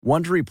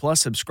Wondery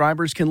Plus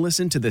subscribers can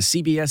listen to the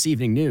CBS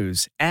Evening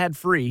News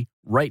ad-free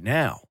right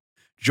now.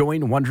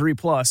 Join Wondery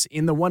Plus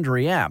in the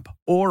Wondery app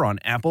or on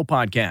Apple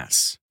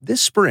Podcasts.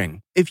 This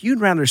spring, if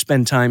you'd rather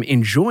spend time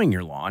enjoying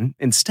your lawn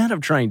instead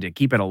of trying to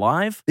keep it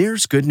alive,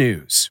 there's good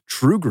news.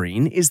 True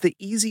Green is the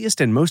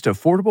easiest and most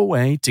affordable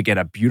way to get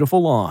a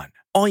beautiful lawn.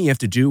 All you have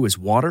to do is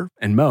water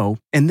and mow,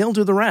 and they'll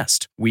do the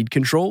rest. Weed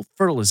control,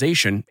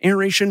 fertilization,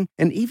 aeration,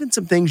 and even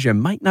some things you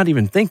might not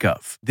even think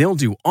of. They'll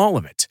do all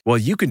of it, while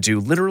you can do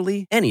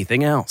literally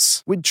anything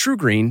else. With True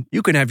Green,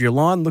 you can have your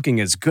lawn looking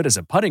as good as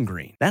a putting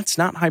green. That's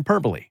not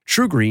hyperbole.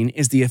 True Green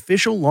is the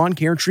official lawn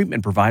care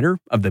treatment provider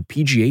of the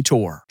PGA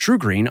Tour. True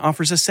Green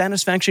offers a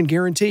satisfaction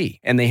guarantee,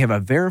 and they have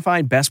a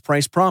verified best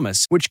price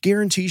promise, which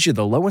guarantees you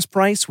the lowest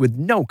price with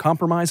no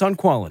compromise on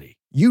quality.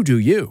 You do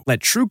you. Let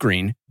True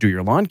Green do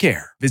your lawn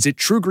care. Visit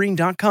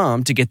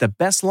TrueGreen.com to get the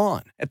best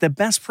lawn at the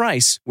best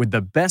price with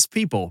the best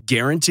people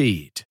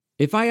guaranteed.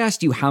 If I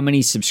asked you how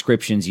many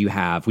subscriptions you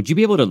have, would you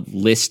be able to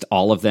list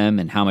all of them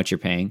and how much you're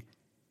paying?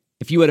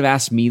 If you would have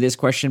asked me this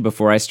question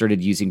before I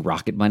started using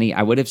Rocket Money,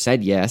 I would have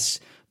said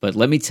yes. But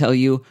let me tell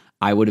you,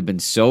 I would have been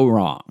so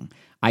wrong.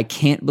 I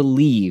can't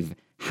believe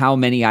how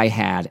many I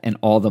had and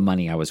all the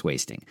money I was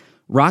wasting.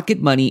 Rocket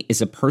Money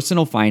is a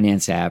personal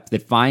finance app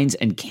that finds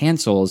and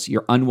cancels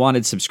your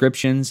unwanted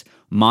subscriptions,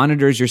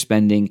 monitors your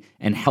spending,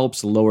 and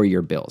helps lower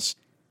your bills.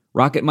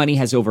 Rocket Money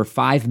has over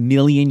 5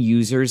 million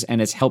users and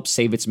has helped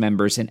save its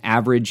members an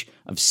average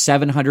of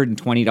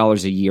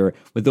 $720 a year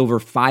with over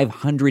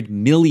 500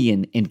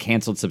 million in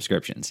canceled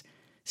subscriptions.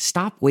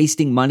 Stop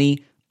wasting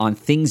money on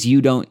things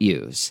you don't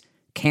use.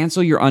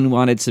 Cancel your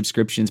unwanted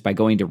subscriptions by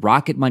going to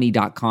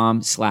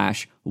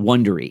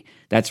rocketmoney.com/Wondery.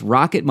 That's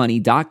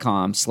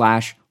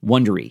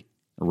rocketmoney.com/Wondery.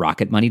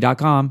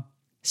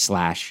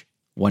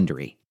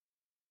 rocketmoney.com/Wondery.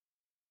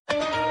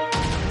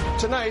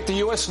 Tonight, the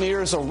U.S.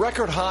 nears a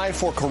record high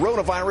for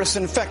coronavirus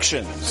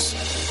infections.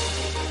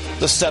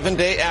 The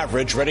 7-day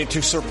average ready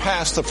to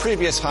surpass the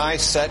previous high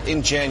set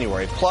in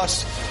January,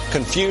 plus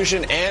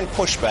confusion and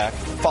pushback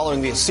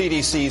following the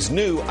CDC's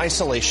new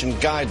isolation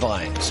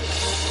guidelines.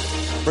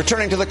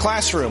 Returning to the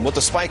classroom, what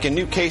the spike in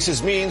new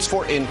cases means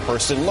for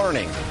in-person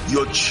learning.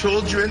 Your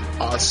children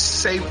are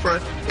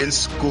safer in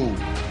school.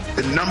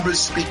 The numbers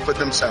speak for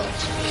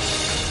themselves.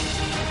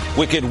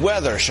 Wicked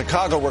weather.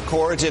 Chicago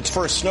records its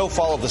first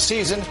snowfall of the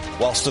season,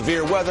 while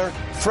severe weather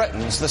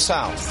threatens the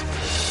South.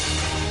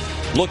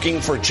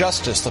 Looking for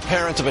justice, the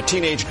parents of a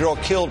teenage girl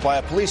killed by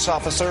a police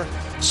officer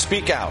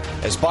speak out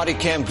as body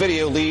cam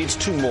video leads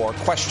to more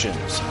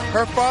questions.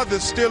 Her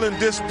father's still in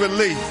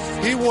disbelief.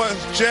 He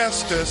wants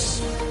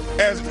justice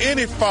as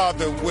any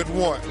father would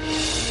want.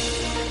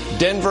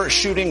 Denver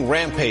shooting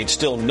rampage.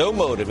 Still no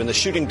motive in the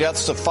shooting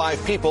deaths of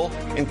 5 people,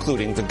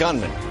 including the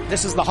gunman.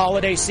 This is the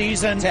holiday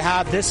season. To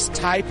have this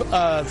type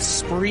of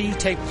spree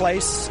take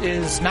place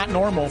is not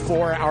normal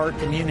for our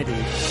community.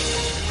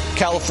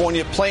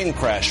 California plane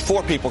crash.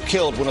 4 people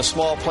killed when a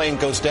small plane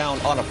goes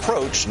down on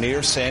approach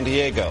near San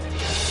Diego.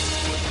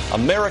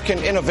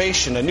 American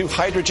innovation. A new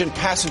hydrogen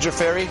passenger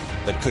ferry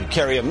that could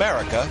carry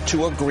America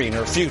to a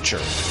greener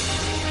future.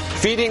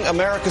 Feeding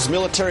America's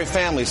military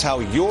families, how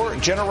your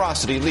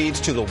generosity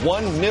leads to the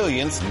 1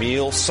 millionth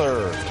meal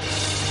served.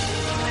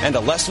 And a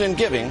lesson in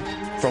giving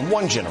from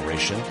one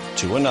generation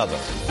to another.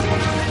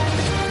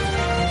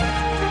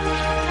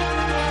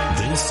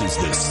 This is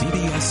the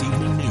CBS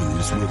Evening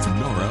News with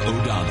Norah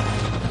O'Donnell,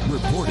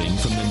 reporting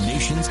from the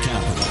nation's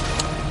capital.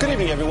 Good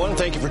evening, everyone.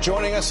 Thank you for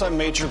joining us. I'm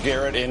Major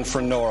Garrett in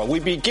for Norah. We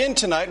begin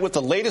tonight with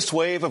the latest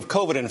wave of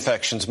COVID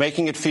infections,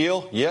 making it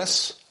feel,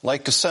 yes,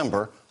 like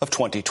December of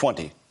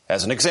 2020.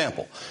 As an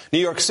example, New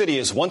York City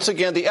is once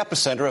again the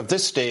epicenter of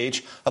this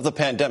stage of the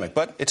pandemic,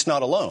 but it's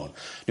not alone.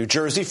 New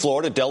Jersey,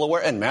 Florida,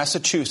 Delaware, and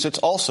Massachusetts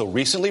also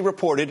recently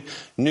reported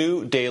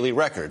new daily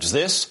records.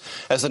 This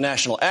as the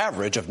national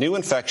average of new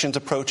infections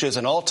approaches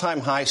an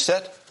all-time high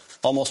set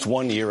almost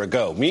 1 year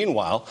ago.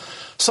 Meanwhile,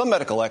 some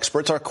medical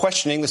experts are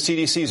questioning the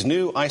CDC's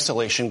new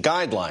isolation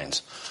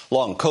guidelines.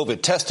 Long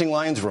COVID testing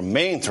lines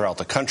remain throughout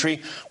the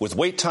country, with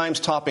wait times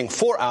topping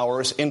 4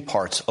 hours in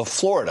parts of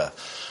Florida.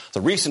 The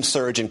recent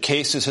surge in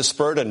cases has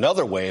spurred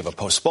another wave of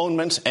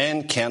postponements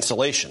and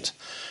cancellations.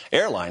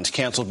 Airlines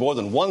canceled more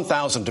than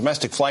 1,000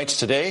 domestic flights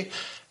today,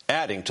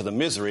 adding to the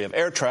misery of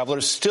air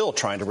travelers still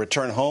trying to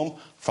return home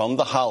from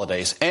the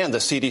holidays. And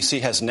the CDC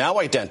has now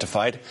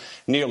identified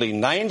nearly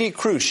 90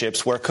 cruise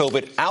ships where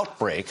COVID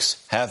outbreaks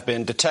have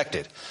been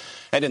detected.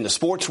 And in the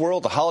sports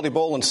world, the Holiday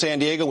Bowl in San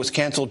Diego was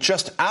canceled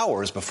just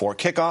hours before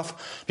kickoff,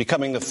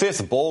 becoming the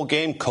 5th bowl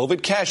game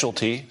COVID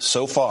casualty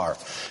so far.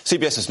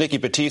 CBS's Nikki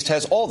Batiste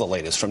has all the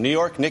latest from New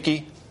York.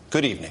 Nikki,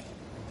 good evening.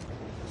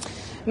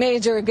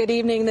 Major, good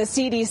evening. The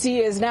CDC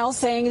is now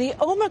saying the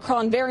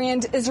Omicron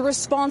variant is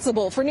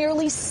responsible for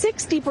nearly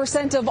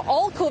 60% of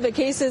all COVID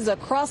cases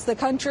across the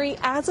country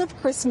as of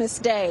Christmas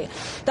Day.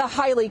 The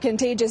highly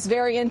contagious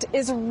variant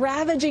is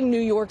ravaging New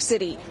York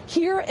City.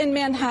 Here in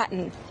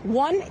Manhattan,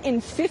 1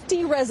 in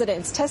 50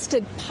 residents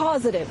tested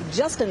positive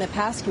just in the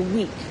past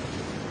week.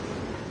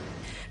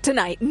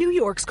 Tonight, New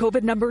York's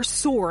COVID numbers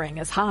soaring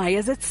as high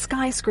as its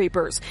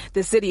skyscrapers.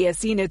 The city has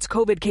seen its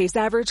COVID case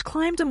average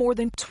climb to more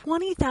than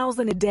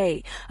 20,000 a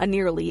day, a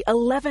nearly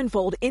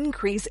 11-fold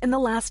increase in the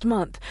last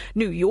month.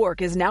 New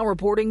York is now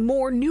reporting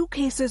more new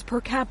cases per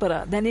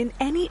capita than in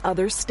any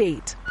other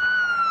state.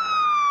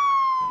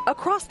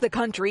 Across the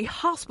country,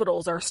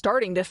 hospitals are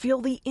starting to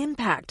feel the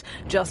impact.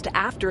 Just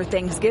after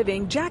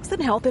Thanksgiving, Jackson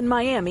Health in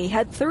Miami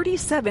had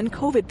 37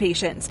 COVID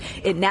patients.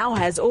 It now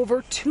has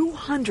over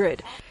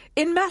 200.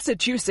 In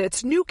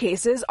Massachusetts, new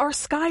cases are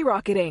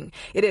skyrocketing.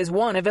 It is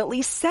one of at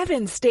least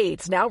 7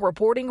 states now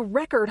reporting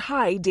record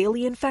high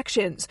daily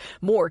infections,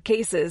 more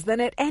cases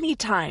than at any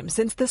time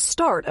since the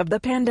start of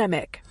the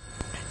pandemic.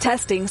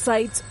 Testing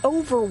sites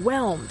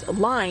overwhelmed,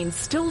 lines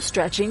still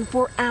stretching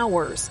for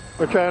hours.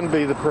 We're trying to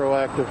be the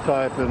proactive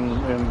type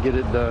and get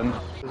it done.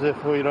 Because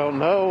if we don't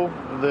know,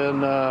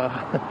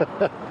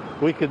 then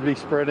we could be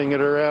spreading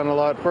it around a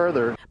lot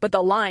further. But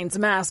the lines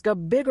mask a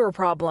bigger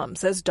problem,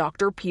 says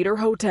Dr. Peter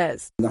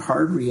Hotez. The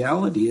hard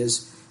reality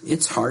is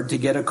it's hard to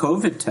get a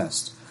COVID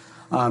test.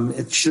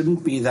 It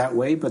shouldn't be that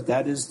way, but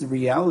that is the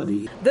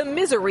reality. The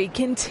misery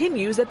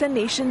continues at the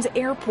nation's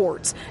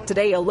airports.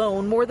 Today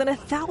alone, more than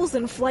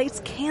 1,000 flights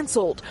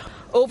canceled.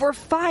 Over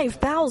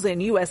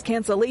 5,000 U.S.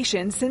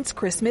 cancellations since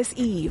Christmas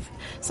Eve.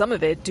 Some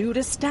of it due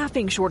to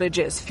staffing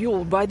shortages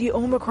fueled by the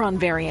Omicron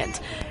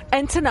variant.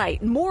 And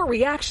tonight, more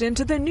reaction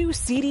to the new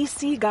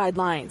CDC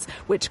guidelines,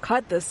 which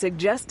cut the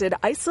suggested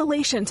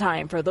isolation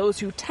time for those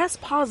who test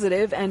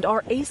positive and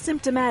are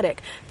asymptomatic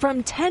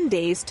from 10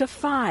 days to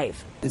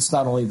 5. It's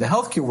not only the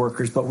healthcare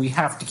workers, but we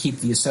have to keep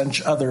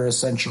the other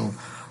essential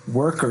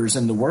workers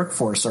in the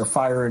workforce, our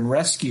fire and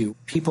rescue.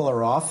 People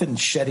are often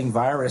shedding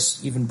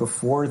virus even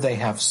before they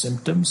have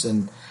symptoms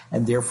and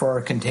therefore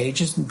are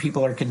contagious. And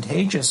people are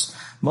contagious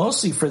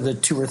mostly for the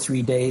 2 or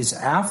 3 days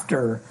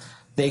after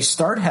they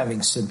start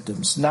having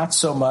symptoms, not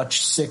so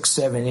much 6,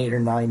 7, 8, or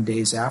 9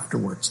 days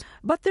afterwards.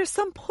 But there's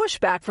some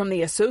pushback from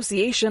the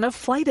Association of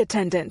Flight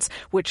Attendants,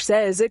 which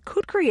says it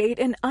could create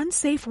an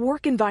unsafe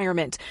work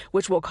environment,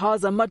 which will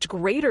cause a much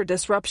greater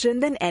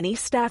disruption than any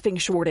staffing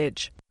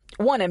shortage.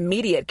 One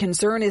immediate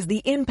concern is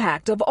the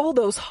impact of all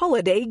those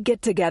holiday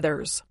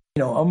get-togethers.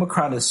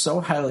 Omicron is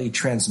so highly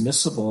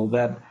transmissible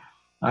that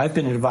I've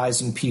been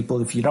advising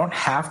people if you don't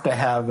have to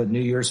have a New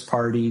Year's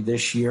party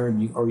this year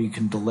or you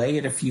can delay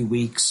it a few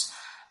weeks,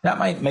 that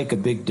might make a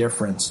big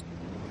difference.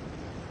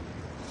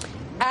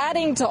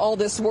 Adding to all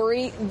this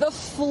worry, the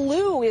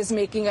flu is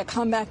making a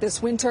comeback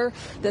this winter.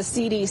 The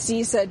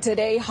CDC said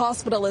today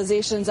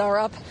hospitalizations are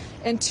up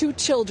and 2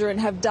 children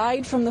have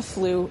died from the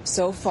flu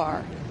so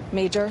far.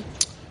 Major?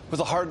 With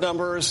the hard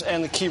numbers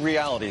and the key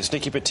realities,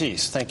 Nikki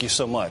Batiste, thank you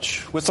so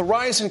much. With the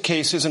rise in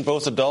cases in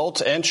both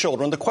adults and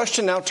children, the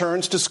question now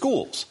turns to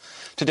schools.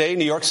 Today,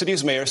 New York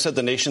City's mayor said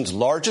the nation's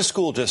largest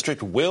school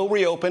district will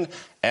reopen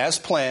as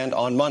planned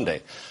on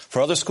Monday.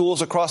 For other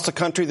schools across the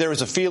country, there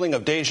is a feeling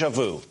of deja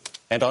vu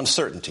and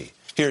uncertainty.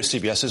 Here's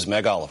CBS's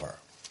Meg Oliver.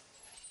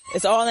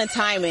 It's all in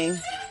timing.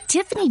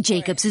 Tiffany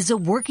Jacobs is a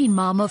working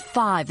mom of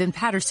 5 in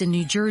Paterson,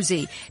 New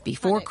Jersey.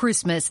 Before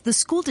Christmas, the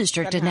school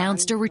district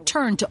announced a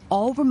return to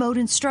all remote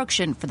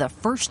instruction for the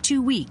first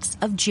 2 weeks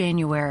of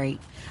January.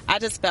 I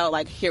just felt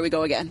like, here we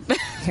go again.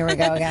 Here we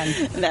go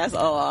again. That's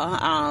all.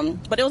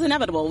 But it was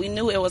inevitable. We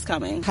knew it was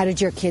coming. How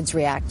did your kids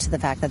react to the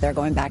fact that they're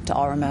going back to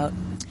all remote?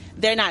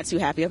 They're not too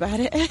happy about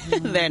it.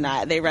 They're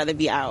not. They'd rather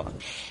be out.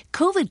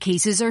 COVID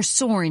cases are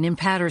soaring in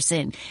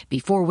Paterson.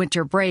 Before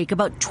winter break,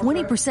 about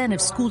 20%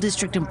 of school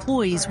district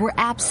employees were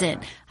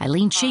absent.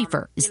 Eileen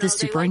Schaefer is the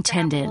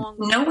superintendent.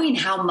 Knowing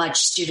how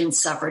much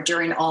students suffered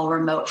during all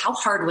remote, how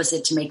hard was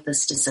it to make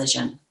this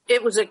decision?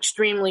 It was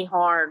extremely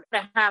hard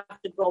to have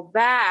to go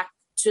back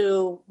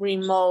to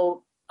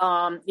remote.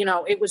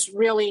 It was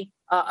really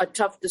a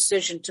tough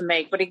decision to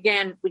make. But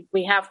again,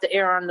 we have to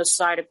err on the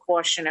side of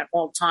caution at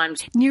all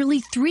times.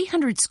 Nearly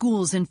 300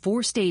 schools in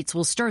 4 states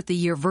will start the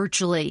year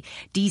virtually.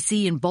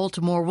 D.C. and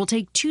Baltimore will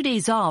take 2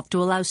 days off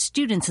to allow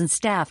students and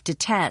staff to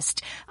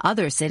test.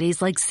 Other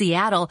cities like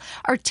Seattle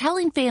are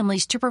telling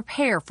families to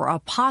prepare for a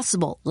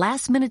possible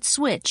last-minute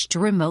switch to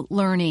remote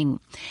learning.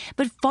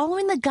 But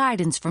following the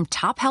guidance from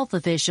top health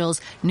officials,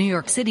 New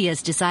York City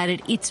has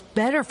decided it's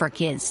better for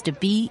kids to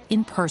be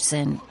in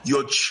person.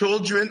 Your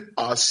children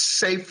are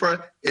safer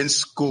in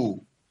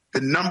school.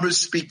 The numbers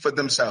speak for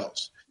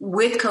themselves.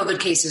 With COVID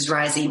cases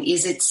rising,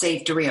 is it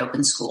safe to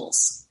reopen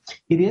schools?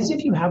 It is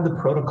if you have the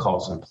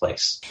protocols in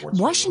place.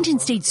 Washington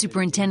State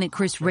Superintendent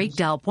Chris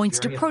Rakedale points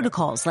to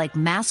protocols like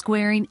mask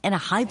wearing and a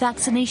high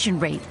vaccination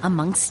rate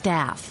among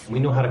staff. We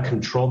know how to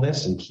control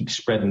this and keep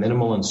spread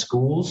minimal in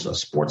schools.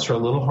 Sports are a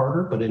little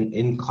harder, but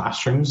in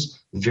classrooms,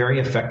 very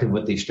effective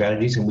with these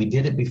strategies. And we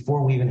did it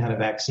before we even had a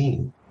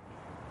vaccine.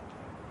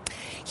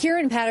 Here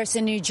in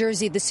Paterson, New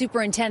Jersey, the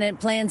superintendent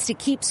plans to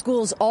keep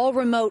schools all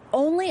remote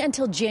only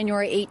until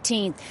January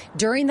 18th.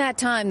 During that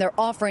time, they're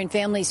offering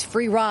families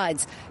free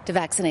rides to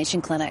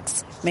vaccination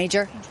clinics.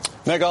 Major?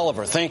 Meg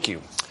Oliver, thank you.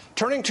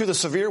 Turning to the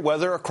severe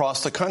weather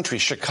across the country,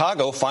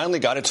 Chicago finally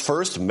got its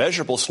first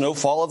measurable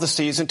snowfall of the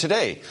season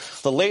today,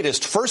 the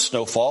latest first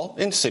snowfall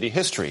in city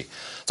history.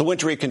 The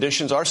wintry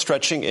conditions are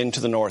stretching into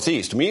the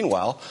Northeast.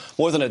 Meanwhile,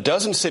 more than a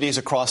dozen cities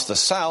across the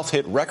South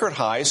hit record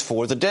highs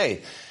for the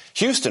day.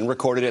 Houston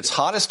recorded its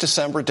hottest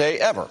December day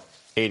ever,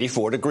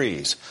 84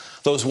 degrees.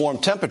 Those warm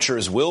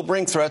temperatures will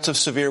bring threats of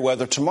severe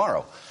weather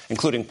tomorrow,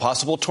 including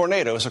possible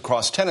tornadoes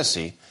across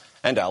Tennessee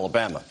and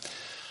Alabama.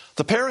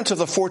 The parents of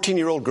the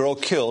 14-year-old girl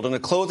killed in a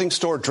clothing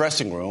store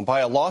dressing room by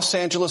a Los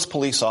Angeles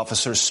police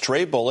officer's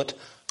stray bullet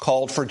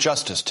called for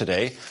justice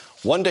today,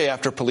 one day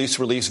after police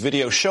released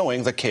video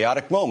showing the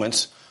chaotic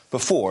moments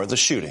before the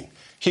shooting.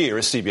 Here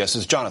is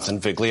CBS's Jonathan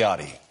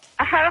Vigliotti.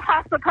 I had a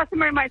hostile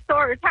customer in my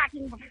store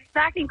attacking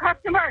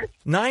customers.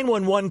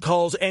 911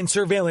 calls and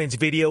surveillance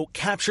video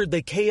captured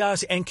the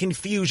chaos and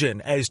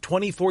confusion as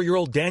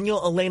 24-year-old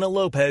Daniel Elena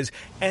Lopez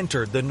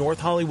entered the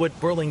North Hollywood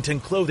Burlington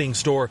clothing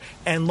store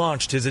and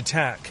launched his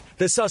attack.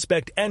 The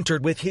suspect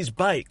entered with his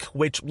bike,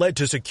 which led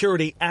to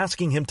security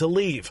asking him to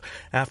leave.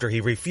 After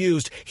he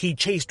refused, he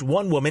chased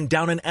one woman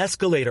down an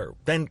escalator,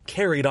 then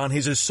carried on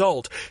his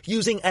assault,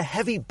 using a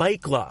heavy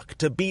bike lock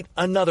to beat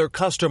another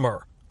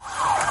customer.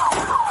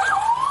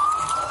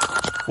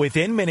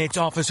 Within minutes,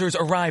 officers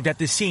arrived at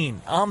the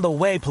scene. On the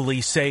way,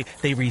 police say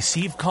they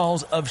received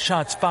calls of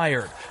shots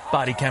fired.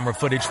 Body camera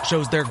footage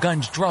shows their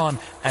guns drawn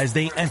as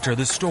they enter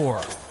the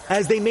store.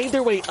 As they made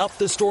their way up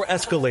the store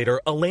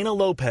escalator, Elena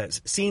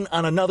Lopez, seen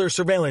on another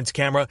surveillance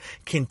camera,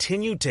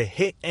 continued to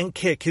hit and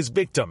kick his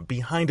victim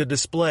behind a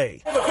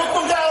display.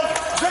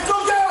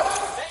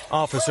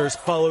 Officers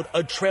followed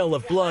a trail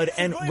of blood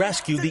and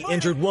rescued the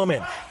injured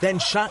woman, then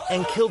shot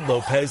and killed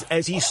Lopez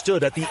as he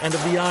stood at the end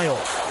of the aisle.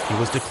 He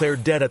was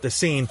declared dead at the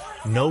scene.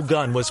 No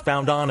gun was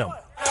found on him.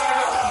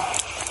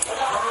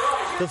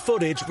 The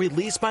footage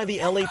released by the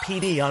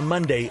LAPD on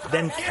Monday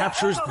then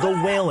captures the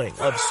wailing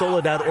of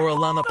Soledad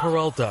Orellana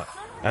Peralta.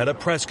 At a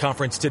press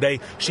conference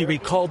today, she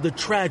recalled the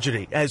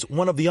tragedy as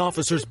one of the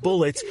officer's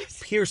bullets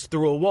pierced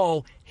through a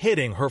wall,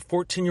 hitting her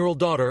 14-year-old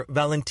daughter,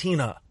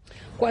 Valentina.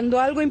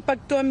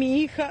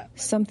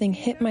 Something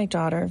hit my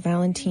daughter,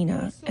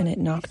 Valentina, and it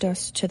knocked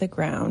us to the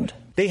ground.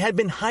 They had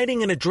been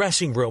hiding in a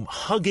dressing room,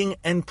 hugging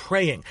and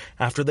praying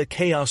after the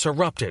chaos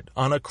erupted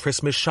on a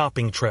Christmas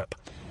shopping trip.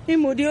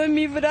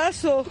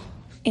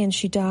 And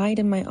she died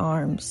in my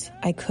arms.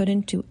 I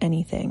couldn't do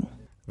anything.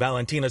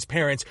 Valentina's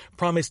parents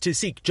promised to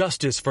seek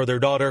justice for their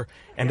daughter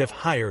and have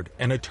hired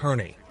an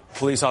attorney.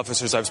 Police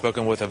officers I've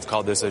spoken with have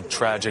called this a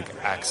tragic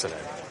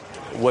accident.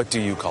 What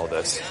do you call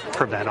this?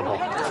 Preventable,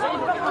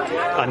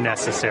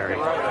 unnecessary,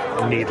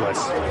 needless.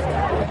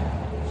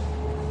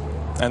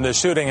 And the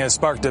shooting has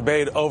sparked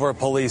debate over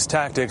police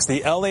tactics.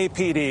 The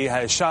LAPD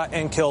has shot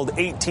and killed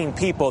 18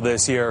 people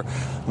this year,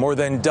 more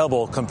than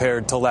double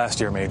compared to last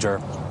year,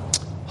 Major.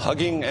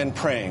 Hugging and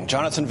praying.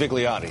 Jonathan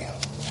Vigliotti,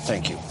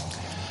 thank you.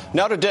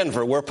 Now to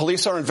Denver, where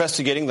police are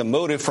investigating the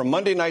motive for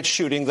Monday night's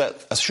shooting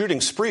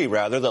spree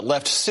that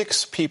left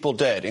 6 people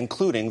dead,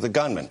 including the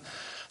gunman.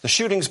 The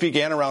shootings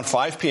began around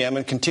 5 p.m.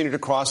 and continued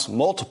across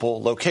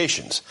multiple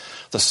locations.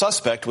 The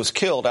suspect was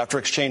killed after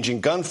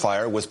exchanging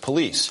gunfire with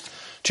police.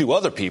 2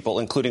 other people,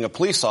 including a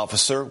police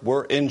officer,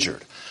 were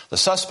injured. The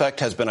suspect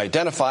has been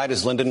identified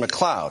as Lyndon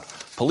McLeod.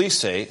 Police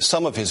say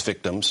some of his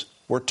victims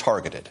were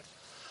targeted.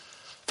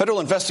 Federal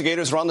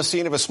investigators are on the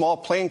scene of a small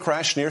plane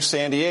crash near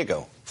San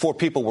Diego. 4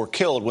 people were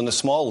killed when the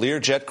small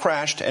Learjet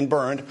crashed and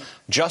burned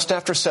just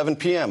after 7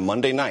 p.m.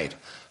 Monday night.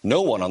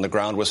 No one on the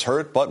ground was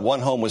hurt, but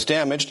one home was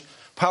damaged.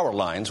 Power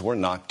lines were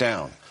knocked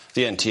down.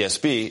 The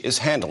NTSB is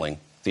handling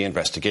the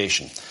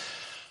investigation.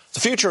 The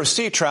future of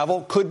sea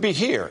travel could be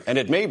here, and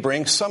it may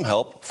bring some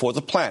help for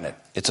the planet.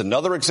 It's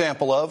another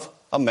example of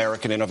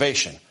American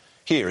innovation.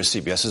 Here is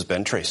CBS's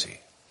Ben Tracy.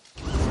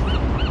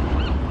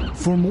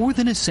 For more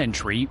than a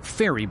century,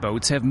 ferry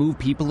boats have moved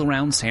people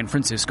around San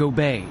Francisco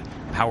Bay,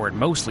 powered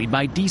mostly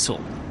by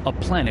diesel, a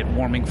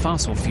planet-warming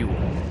fossil fuel.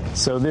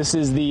 So this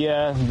is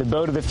the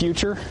boat of the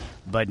future?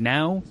 But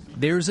now,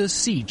 there's a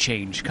sea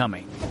change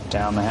coming.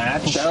 Down the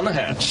hatch. Down the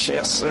hatch,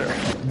 yes, sir.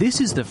 This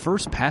is the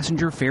first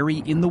passenger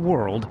ferry in the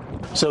world.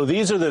 So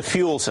these are the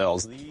fuel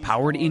cells.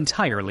 Powered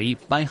entirely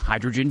by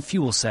hydrogen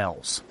fuel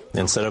cells.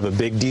 Instead of a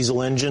big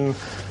diesel engine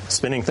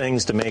spinning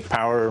things to make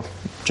power,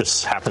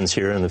 just happens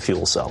here in the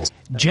fuel cells.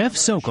 Jeff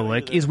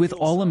Sokolik is with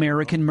All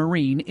American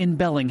Marine in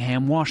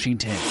Bellingham,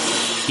 Washington.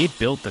 It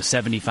built the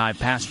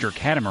 75-passenger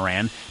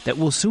catamaran that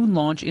will soon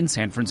launch in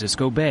San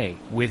Francisco Bay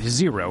with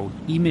 0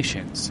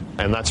 emissions.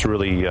 And that's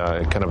really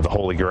kind of the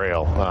holy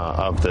grail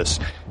of this.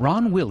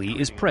 Ron Willey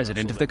is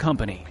president of the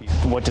company.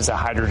 What does a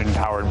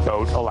hydrogen-powered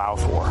boat allow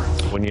for?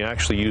 When you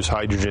actually use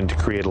hydrogen to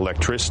create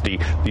electricity,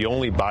 the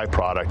only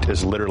byproduct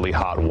is literally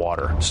hot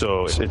water.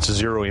 So it's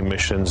 0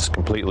 emissions,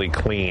 completely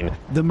clean.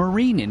 The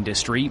marine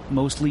industry,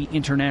 mostly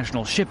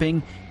international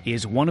shipping,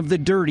 is one of the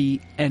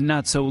dirty and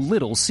not so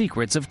little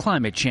secrets of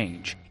climate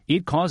change.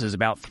 It causes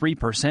about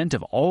 3%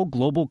 of all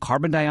global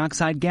carbon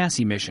dioxide gas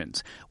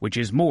emissions, which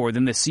is more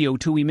than the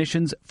CO2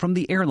 emissions from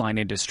the airline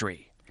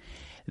industry.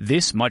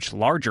 This much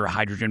larger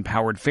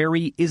hydrogen-powered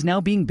ferry is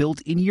now being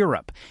built in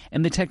Europe,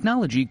 and the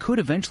technology could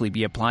eventually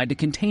be applied to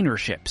container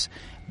ships.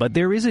 But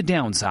there is a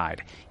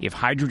downside. If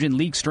hydrogen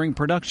leaks during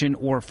production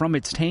or from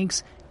its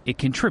tanks, it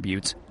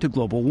contributes to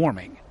global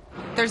warming.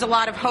 There's a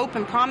lot of hope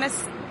and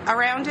promise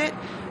around it,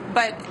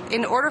 but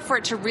in order for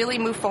it to really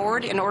move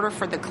forward, in order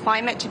for the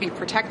climate to be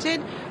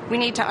protected, we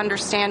need to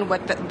understand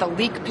what the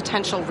leak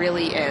potential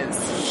really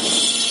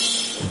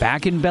is.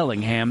 Back in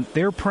Bellingham,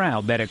 they're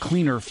proud that a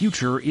cleaner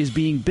future is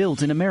being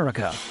built in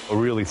America. I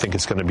really think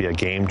it's going to be a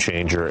game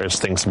changer as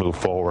things move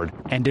forward.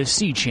 And a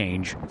sea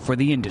change for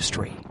the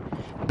industry.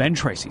 Ben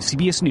Tracy,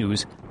 CBS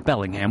News,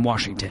 Bellingham,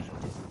 Washington.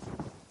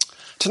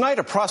 Tonight,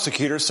 a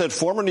prosecutor said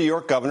former New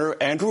York Governor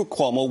Andrew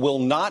Cuomo will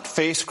not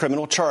face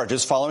criminal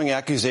charges following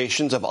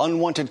accusations of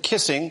unwanted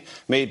kissing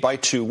made by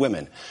two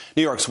women.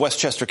 New York's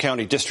Westchester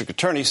County District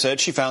Attorney said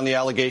she found the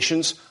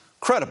allegations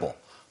credible,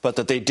 but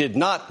that they did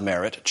not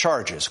merit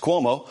charges.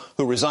 Cuomo,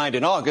 who resigned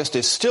in August,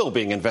 is still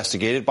being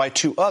investigated by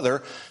two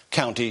other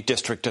county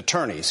district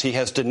attorneys. He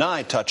has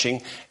denied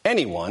touching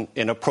anyone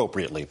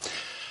inappropriately.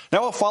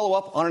 Now I'll follow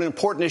up on an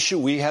important issue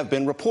we have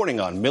been reporting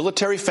on: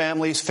 military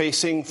families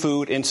facing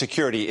food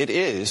insecurity. It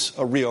is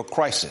a real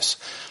crisis.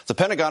 The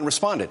Pentagon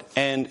responded,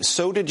 and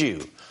so did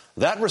you.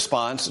 That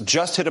response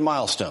just hit a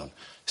milestone.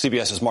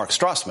 CBS's Mark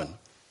Strassman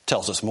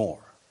tells us more.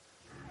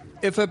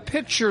 If a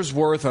picture's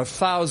worth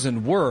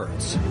 1,000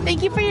 words,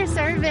 thank you for your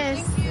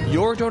service.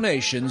 Your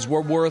donations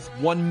were worth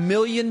 1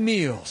 million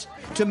meals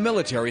to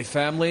military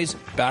families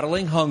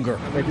battling hunger.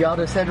 If y'all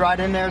just head right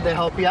in there, they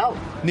help you out.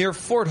 Near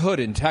Fort Hood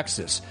in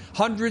Texas,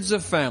 hundreds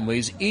of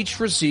families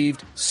each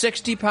received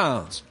 60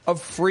 pounds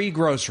of free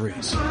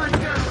groceries.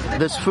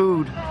 This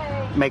food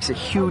makes a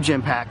huge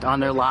impact on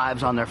their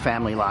lives, on their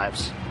family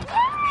lives.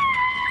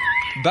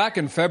 Back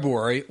in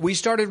February, we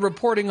started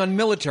reporting on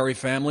military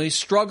families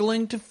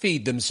struggling to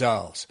feed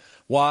themselves.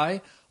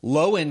 Why?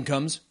 Low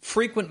incomes,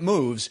 frequent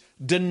moves,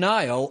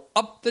 denial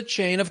up the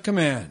chain of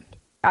command.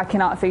 I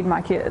cannot feed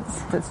my kids.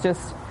 It's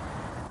just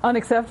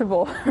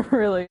unacceptable,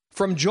 really.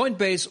 From Joint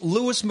Base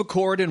Lewis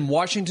McChord in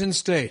Washington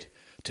State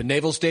to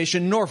Naval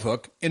Station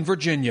Norfolk in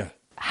Virginia.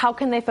 How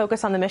can they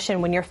focus on the mission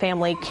when your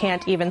family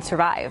can't even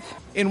survive?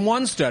 In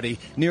one study,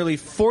 nearly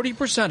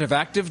 40% of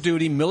active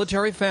duty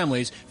military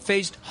families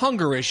faced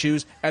hunger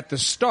issues at the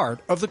start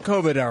of the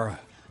COVID era.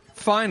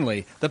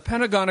 Finally, the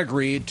Pentagon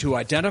agreed to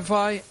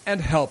identify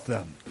and help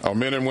them. Our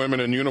men and women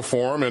in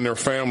uniform and their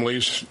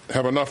families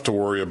have enough to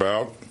worry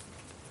about.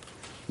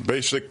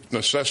 Basic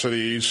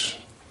necessities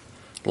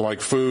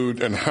like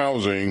food and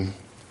housing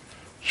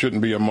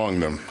shouldn't be among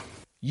them.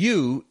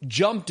 You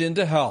jumped in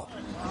to help,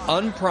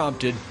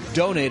 unprompted,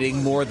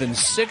 donating more than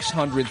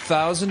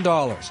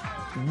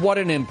 $600,000. What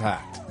an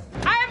impact.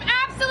 I am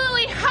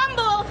absolutely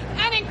humble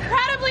and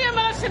incredibly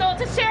emotional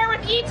to share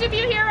with each of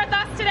you here with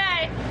us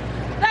today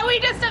that we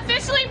just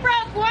officially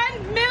broke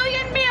 1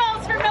 million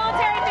meals for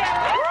military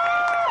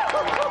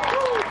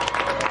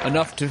families.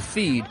 Enough to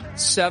feed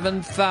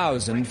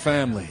 7,000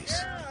 families.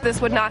 This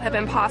would not have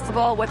been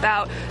possible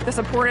without the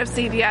support of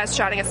CBS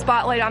shining a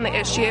spotlight on the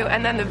issue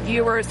and then the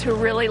viewers who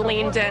really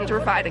leaned in to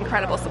provide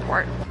incredible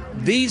support.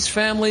 These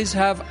families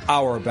have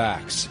our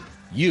backs.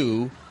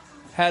 You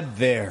had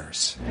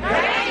theirs.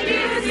 Thank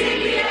you,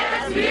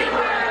 CBS viewers!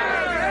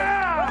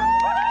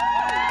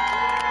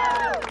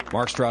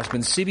 Mark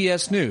Strassman,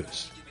 CBS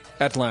News,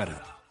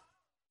 Atlanta.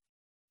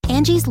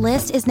 Angie's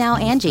List is now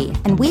Angie,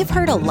 and we've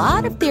heard a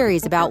lot of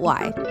theories about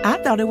why.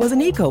 I thought it was an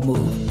eco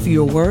move.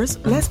 Fewer words,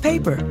 less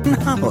paper.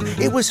 No,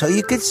 it was so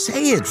you could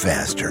say it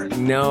faster.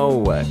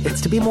 No,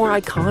 it's to be more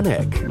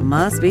iconic.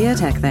 Must be a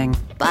tech thing.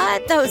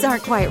 But those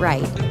aren't quite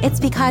right. It's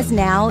because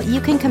now you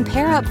can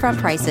compare upfront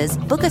prices,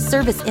 book a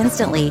service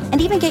instantly,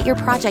 and even get your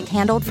project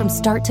handled from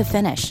start to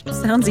finish.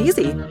 Sounds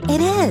easy. It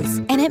is,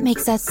 and it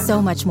makes us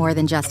so much more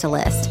than just a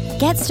list.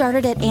 Get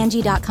started at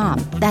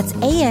Angie.com. That's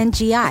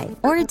ANGI,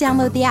 or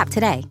download the app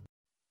today.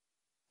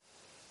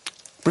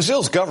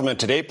 Brazil's government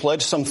today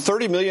pledged some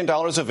 $30 million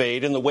of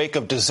aid in the wake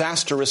of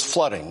disastrous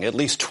flooding. At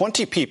least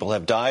 20 people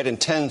have died and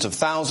tens of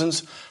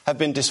thousands have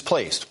been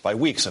displaced by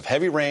weeks of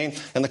heavy rain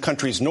in the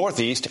country's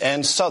northeast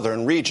and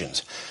southern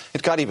regions.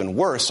 It got even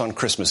worse on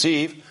Christmas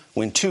Eve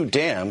when 2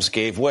 dams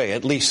gave way.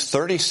 At least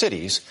 30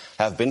 cities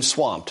have been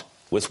swamped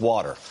with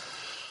water.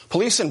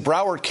 Police in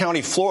Broward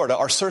County, Florida,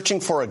 are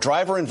searching for a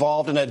driver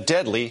involved in a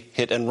deadly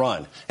hit and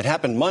run. It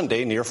happened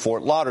Monday near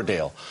Fort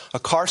Lauderdale. A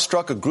car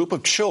struck a group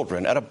of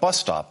children at a bus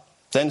stop,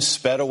 then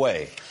sped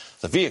away.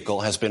 The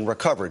vehicle has been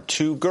recovered.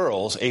 2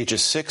 girls,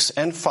 ages 6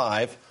 and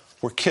 5,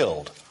 were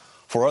killed.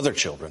 4 other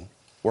children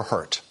were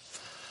hurt.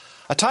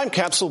 A time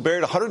capsule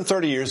buried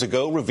 130 years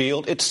ago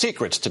revealed its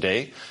secrets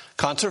today.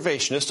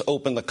 Conservationists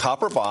opened the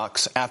copper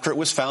box after it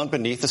was found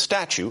beneath a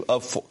statue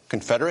of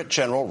Confederate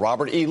General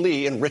Robert E.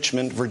 Lee in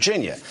Richmond,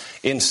 Virginia.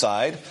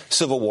 Inside,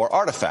 Civil War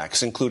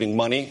artifacts, including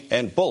money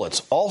and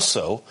bullets.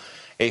 Also,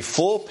 a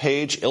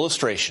full-page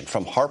illustration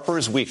from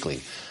Harper's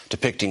Weekly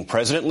depicting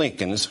President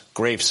Lincoln's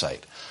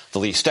gravesite. The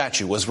Lee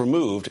statue was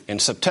removed in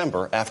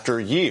September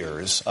after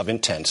years of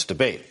intense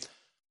debate.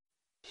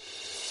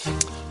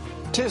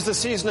 'Tis the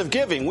season of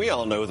giving. We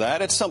all know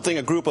that. It's something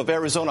a group of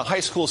Arizona high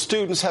school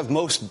students have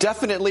most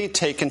definitely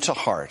taken to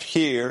heart.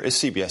 Here is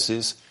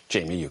CBS's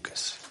Jamie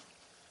Yukas.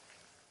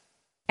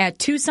 At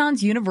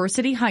Tucson's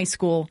University High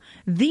School,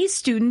 these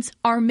students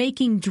are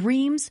making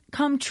dreams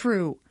come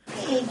true.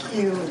 Thank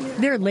you.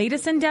 Their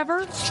latest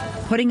endeavor?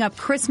 Putting up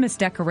Christmas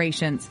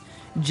decorations,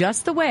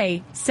 just the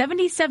way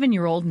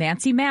 77-year-old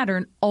Nancy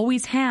Mattern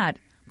always had,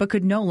 but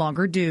could no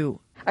longer do.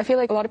 I feel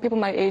like a lot of people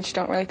my age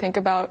don't really think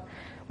about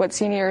what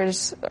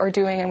seniors are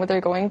doing and what they're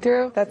going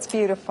through. That's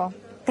beautiful.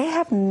 They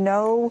have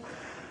no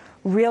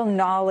real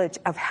knowledge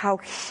of how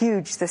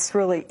huge this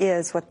really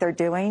is, what they're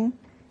doing,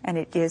 and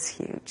it is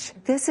huge.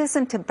 This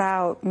isn't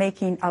about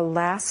making a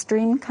last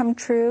dream come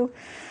true.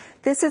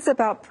 This is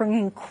about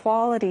bringing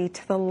quality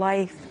to the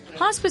life.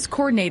 Hospice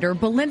coordinator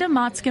Belinda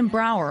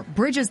Motzkin-Brower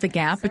bridges the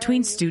gap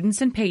between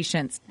students and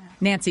patients.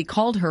 Nancy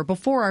called her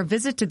before our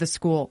visit to the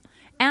school,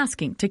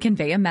 asking to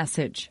convey a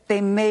message. They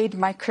made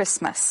my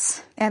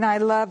Christmas, and I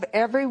love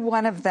every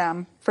one of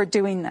them for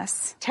doing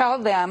this. Tell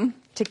them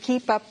to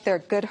keep up their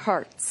good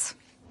hearts.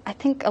 I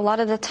think a lot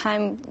of the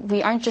time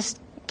we aren't just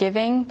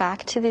giving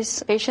back to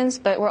these patients,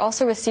 but we're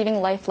also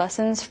receiving life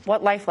lessons.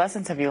 What life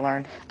lessons have you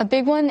learned? A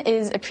big one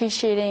is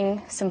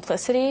appreciating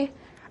simplicity.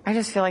 I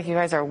just feel like you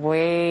guys are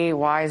way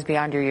wise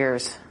beyond your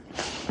years.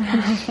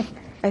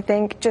 I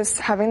think just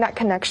having that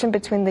connection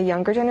between the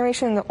younger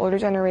generation and the older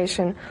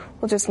generation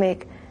will just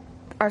make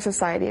our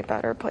society a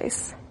better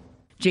place.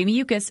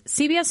 Jamie Yukas,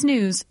 CBS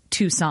News,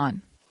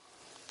 Tucson.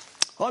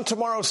 On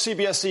tomorrow's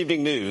CBS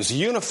Evening News,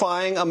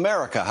 Unifying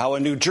America, how a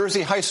New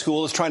Jersey high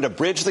school is trying to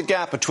bridge the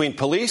gap between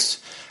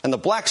police and the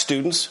black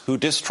students who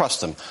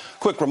distrust them.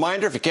 Quick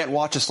reminder, if you can't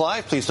watch us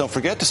live, please don't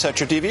forget to set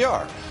your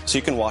DVR so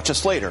you can watch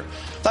us later.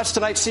 That's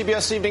tonight's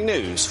CBS Evening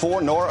News.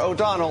 For Norah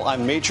O'Donnell,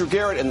 I'm Major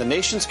Garrett in the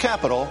nation's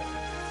capital.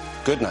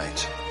 Good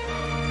night.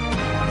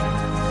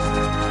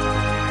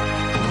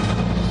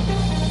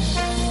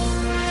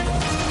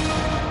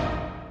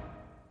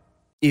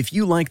 If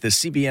you like the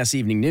CBS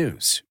Evening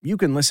News, you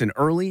can listen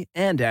early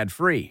and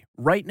ad-free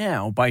right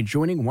now by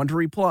joining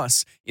Wondery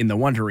Plus in the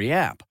Wondery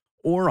app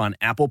or on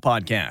Apple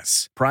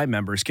Podcasts. Prime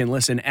members can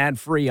listen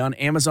ad-free on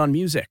Amazon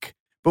Music.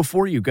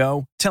 Before you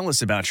go, tell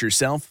us about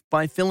yourself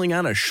by filling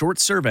out a short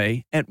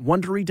survey at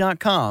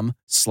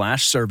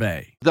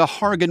Wondery.com/survey. The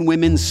Hargan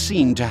women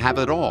seemed to have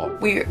it all.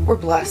 We were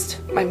blessed.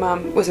 My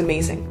mom was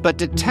amazing. But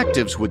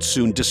detectives would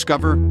soon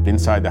discover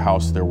inside the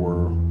house there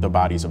were the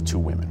bodies of two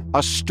women.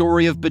 A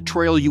story of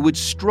betrayal you would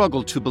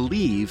struggle to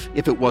believe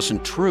if it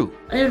wasn't true.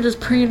 I am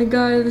just praying to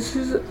God, this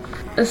is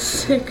a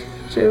sick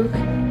joke.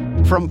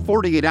 From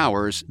 48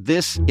 Hours,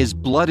 this is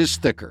Blood is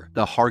Thicker,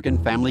 the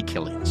Hargan family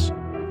killings.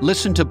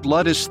 Listen to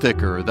Blood is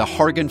Thicker, the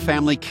Hargan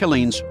family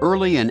killings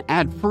early and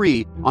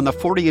ad-free on the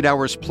 48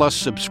 Hours Plus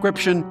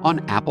subscription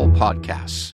on Apple Podcasts.